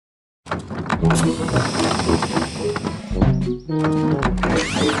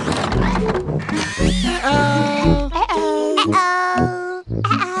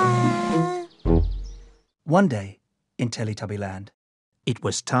One day, in Teletubby Land, it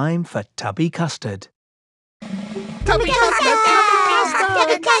was time for Tubby Custard. Tubby Custard!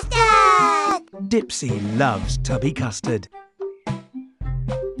 Tubby Custard! Dipsy loves Tubby Custard.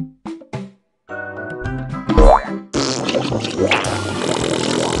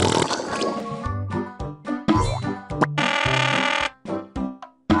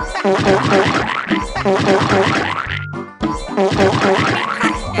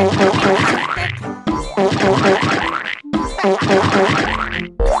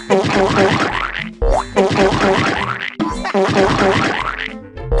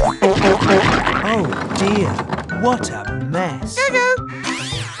 Oh dear, what a mess!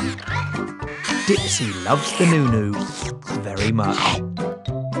 Dipsy loves the Noo-Noo very much.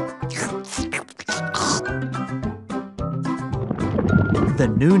 The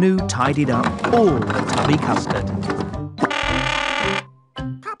Noo-Noo tidied up all the Tubby Custard.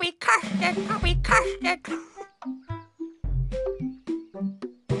 Tubby Custard! Tubby Custard!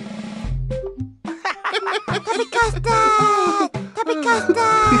 Tubby Custard! Tubby Custard!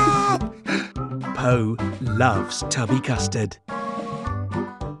 Poe loves Tubby Custard.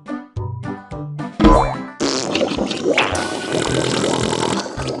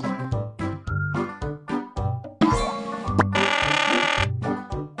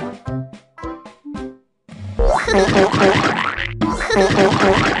 Tubby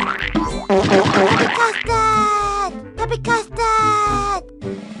Custard! Tubby Custard!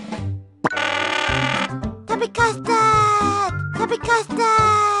 Tubby Custard!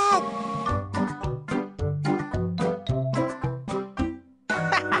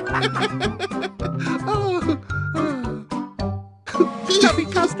 Tubby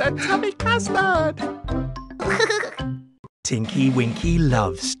Custard! Tubby Custard! Tinky-Winky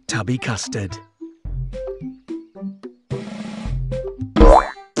loves Tubby Custard.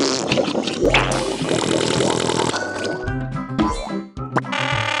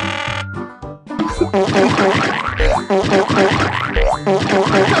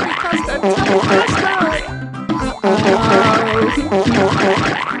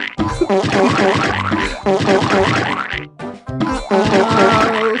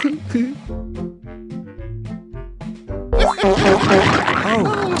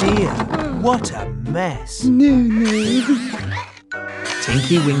 Oh dear, what a mess! Noo-Noo!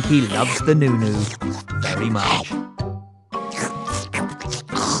 Tinky-Winky loves the Noo-Noo very much.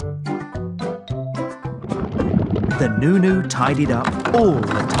 The Noo-Noo tidied up all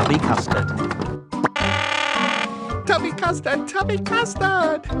the Tubby Custard. Tubby Custard! Tubby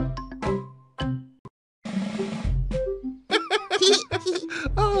Custard!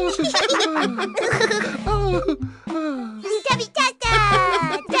 Tubby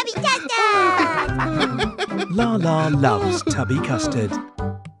Custard! Tubby Custard! Laa-Laa loves Tubby Custard.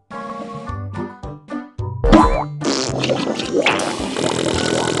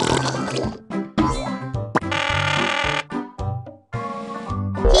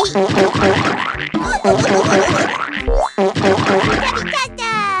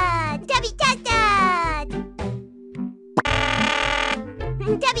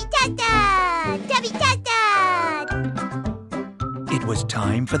 It was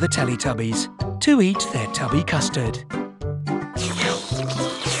time for the Teletubbies to eat their Tubby Custard.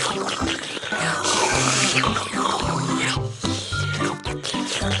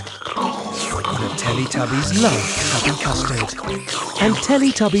 The Teletubbies love Tubby Custard, and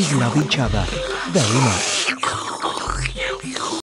Teletubbies love each other very much.